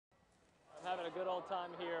a good old time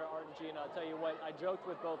here, Art and Gina. I'll tell you what, I joked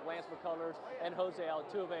with both Lance McCullers and Jose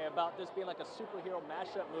Altuve about this being like a superhero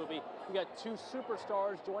mashup movie. You got two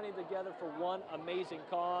superstars joining together for one amazing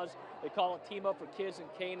cause. They call it TeamUp for Kids and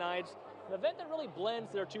K9s. An event that really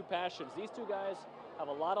blends their two passions. These two guys have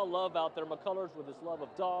a lot of love out there. McCullers with his love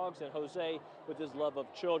of dogs and Jose with his love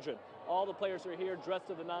of children. All the players are here dressed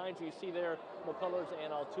to the nines. You see there McCullers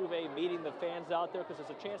and Altuve meeting the fans out there because it's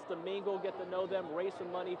a chance to mingle, get to know them, raise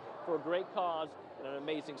some money for a great cause in an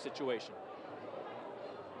amazing situation.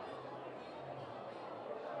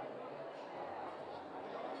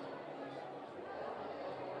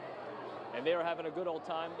 And they are having a good old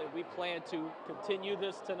time. We plan to continue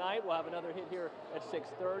this tonight. We'll have another hit here at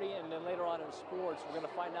 6:30, and then later on in sports, we're going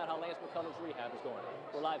to find out how Lance McCullers' rehab is going.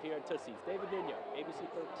 We're live here at Tootsies. David Nuno, ABC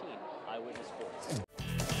 13, Eyewitness Sports.